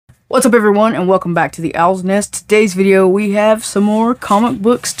What's up everyone, and welcome back to the Owl's Nest. Today's video we have some more comic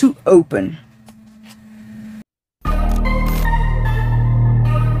books to open.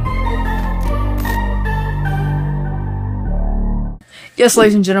 Yes,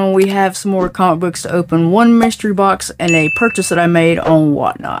 ladies and gentlemen, we have some more comic books to open. One mystery box and a purchase that I made on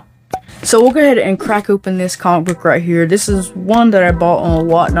Whatnot. So we'll go ahead and crack open this comic book right here. This is one that I bought on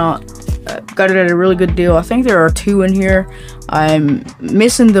Whatnot. Got it at a really good deal. I think there are two in here. I'm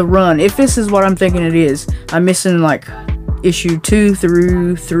missing the run. If this is what I'm thinking it is, I'm missing like issue 2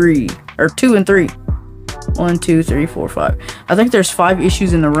 through 3. Or 2 and 3. 1, 2, 3, 4, 5. I think there's 5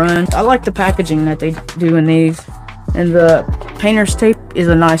 issues in the run. I like the packaging that they do in these. And the painter's tape is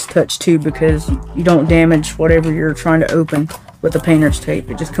a nice touch too, because you don't damage whatever you're trying to open with the painter's tape.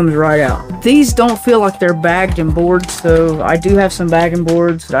 It just comes right out. These don't feel like they're bagged and board, so I do have some bag and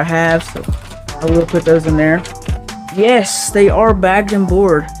boards that I have, so I will put those in there. Yes, they are bagged and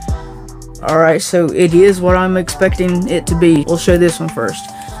board. Alright, so it is what I'm expecting it to be. We'll show this one first.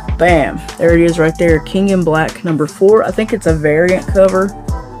 Bam, there it is right there. King in Black number 4. I think it's a variant cover.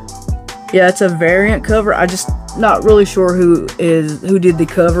 Yeah, it's a variant cover. I just not really sure who did the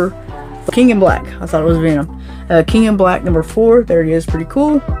cover. King in Black. I thought it was Venom. King in Black number 4. There it is. Pretty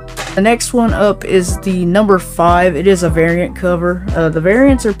cool. The next one up is the number 5. It is a variant cover. The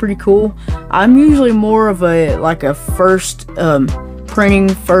variants are pretty cool. I'm usually more of a first printing,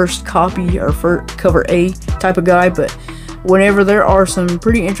 first copy, or first cover A type of guy. But whenever there are some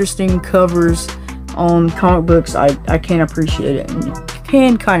pretty interesting covers on comic books, I can appreciate it. And you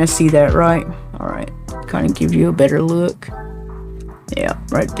can kind of see that, right? Alright. Kind of give you a better look. Yeah,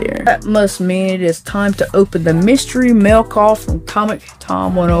 right there. That must mean it is time to open the mystery mail call from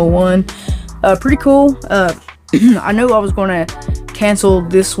ComicTom101. Pretty cool. I know I was going to cancel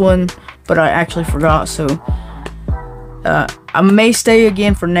this one, but I actually forgot. So I may stay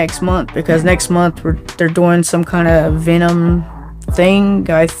again for next month, because next month they're doing some kind of Venom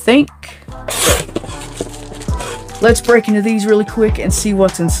thing, I think. Let's break into these really quick and see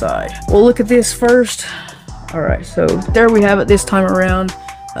what's inside. We'll look at this first. Alright, so there we have it this time around.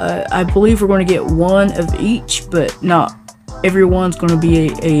 I believe we're going to get one of each, but not everyone's going to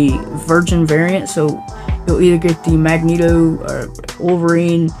be a virgin variant. So you'll either get the Magneto or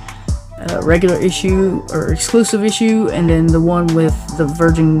Wolverine regular issue or exclusive issue, and then the one with the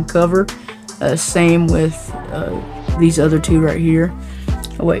virgin cover. Same with these other two right here.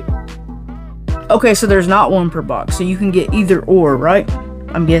 Oh wait. Okay, so there's not one per box, so you can get either or, right?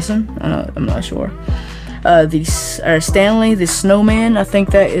 I'm guessing. I'm not sure. Stanley the Snowman, I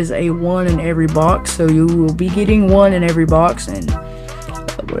think that is a one in every box, so you will be getting one in every box. And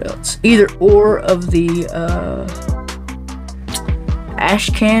what else? Either or of the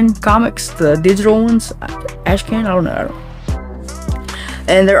Ashcan comics, the digital ones. Ashcan, I don't know.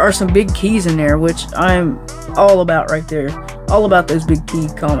 And there are some big keys in there, which I'm all about right there. All about those big key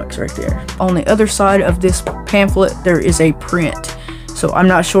comics right there. On the other side of this pamphlet, there is a print. So I'm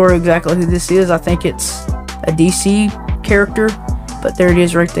not sure exactly who this is. I think it's a DC character, but there it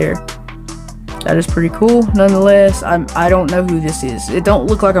is right there. That is pretty cool. Nonetheless, I don't know who this is. It don't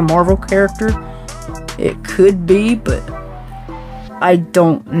look like a Marvel character. It could be, but I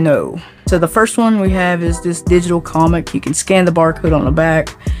don't know. So the first one we have is this digital comic. You can scan the barcode on the back,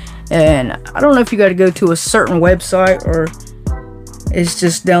 and I don't know if you got to go to a certain website or it's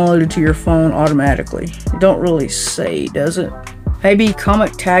just downloaded to your phone automatically. It don't really say, does it? Maybe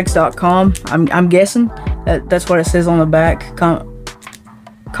comictags.com. I'm guessing that's what it says on the back.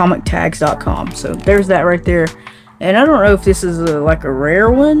 Comictags.com. So there's that right there. And I don't know if this is like a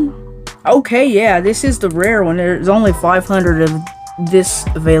rare one. Okay, yeah, this is the rare one. There's only 500 of this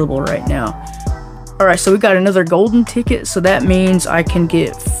available right now. Alright, so we got another golden ticket. So that means I can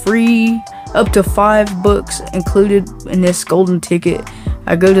get free up to 5 books included in this golden ticket.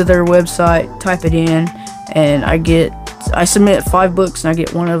 I go to their website, type it in, and I submit 5 books and I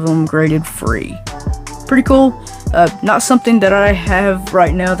get one of them graded free. Pretty cool. Not something that I have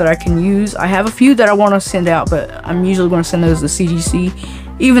right now that I can use. I have a few that I want to send out, but I'm usually going to send those to CGC,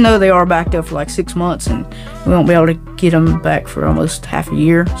 even though they are backed up for like 6 months and we won't be able to get them back for almost half a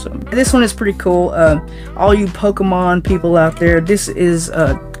year. So this one is pretty cool. All you Pokemon people out there, this is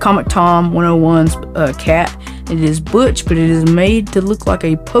ComicTom101's cat. It is Butch, but it is made to look like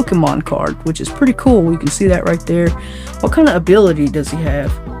a Pokemon card, which is pretty cool. You can see that right there. What kind of ability does he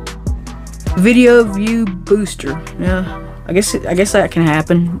have? Video view booster. Yeah, I guess that can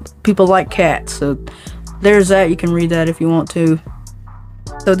happen. People like cats, so there's that. You can read that if you want to.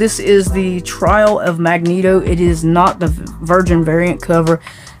 So this is the Trial of Magneto. It is not the Virgin variant cover.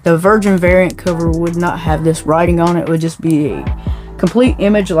 The Virgin variant cover would not have this writing on it. It would just be a complete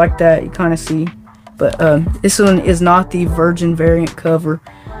image like that, you kind of see. But this one is not the Virgin variant cover.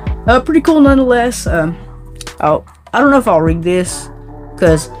 Pretty cool nonetheless. I don't know if I'll read this,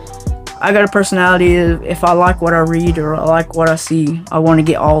 because I got a personality of, if I like what I read or I like what I see, I want to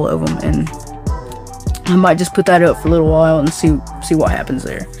get all of them, and I might just put that up for a little while and see what happens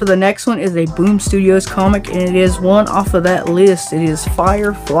there. So the next one is a Boom Studios comic, and it is one off of that list. It is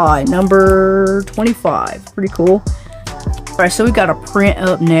Firefly number 25. Pretty cool. Alright, so we got a print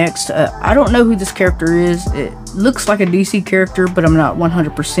up next. I don't know who this character is. It looks like a DC character, but I'm not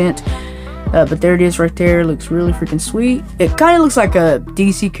 100%. But there it is right there. Looks really freaking sweet. It kind of looks like a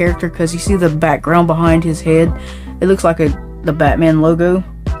DC character because you see the background behind his head. It looks like the Batman logo.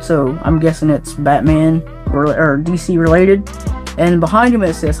 So I'm guessing it's Batman or DC related. And behind him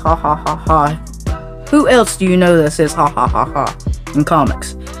it says ha ha ha ha. Who else do you know that says ha ha ha ha in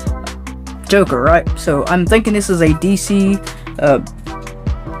comics? Joker, right? So I'm thinking this is a DC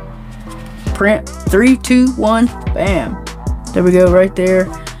print. 3, 2, 1, bam. There we go, right there.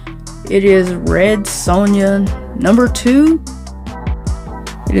 It is Red Sonja number 2.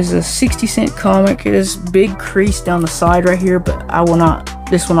 It is a 60-cent comic. It is big crease down the side right here, but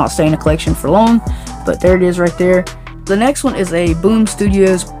this will not stay in the collection for long. But there it is right there. The next one is a Boom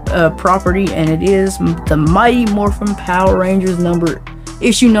Studios property, and it is the Mighty Morphin Power Rangers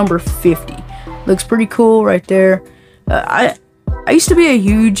issue number 50. Looks pretty cool right there. I used to be a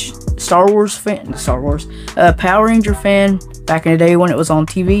huge Power Ranger fan back in the day when it was on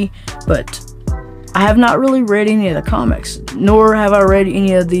TV, but I have not really read any of the comics, nor have I read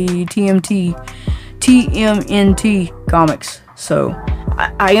any of the TMNT comics. So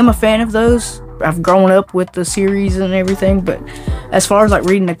I am a fan of those. I've grown up with the series and everything, but as far as like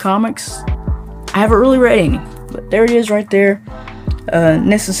reading the comics, I haven't really read any. But there it is right there.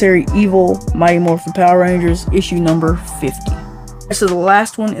 Necessary Evil Mighty Morphin Power Rangers issue number 50. So the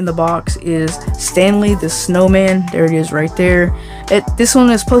last one in the box is Stanley the Snowman. There it is right there. This one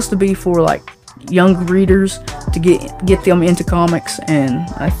is supposed to be for like young readers to get them into comics, and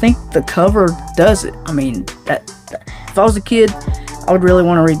I think the cover does it. I mean, if I was a kid, I would really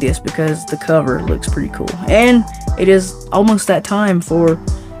want to read this because the cover looks pretty cool, and it is almost that time for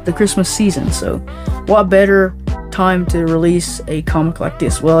the Christmas season, so what better time to release a comic like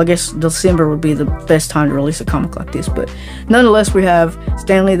this? Well, I guess December would be the best time to release a comic like this, but nonetheless, we have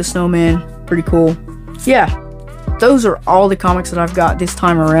Stanley the Snowman. Pretty cool. Yeah, those are all the comics that I've got this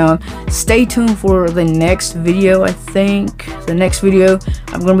time around. Stay tuned for the next video. I think the next video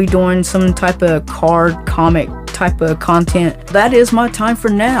I'm going to be doing some type of card comic type of content. That is my time for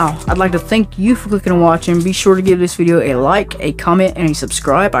now. I'd like to thank you for clicking and watching. Be sure to give this video a like, a comment, and a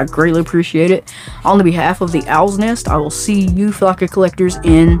subscribe. I greatly appreciate it. On behalf of the Owl's Nest, I will see you Flock of Collectors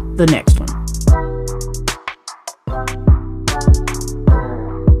in the next one.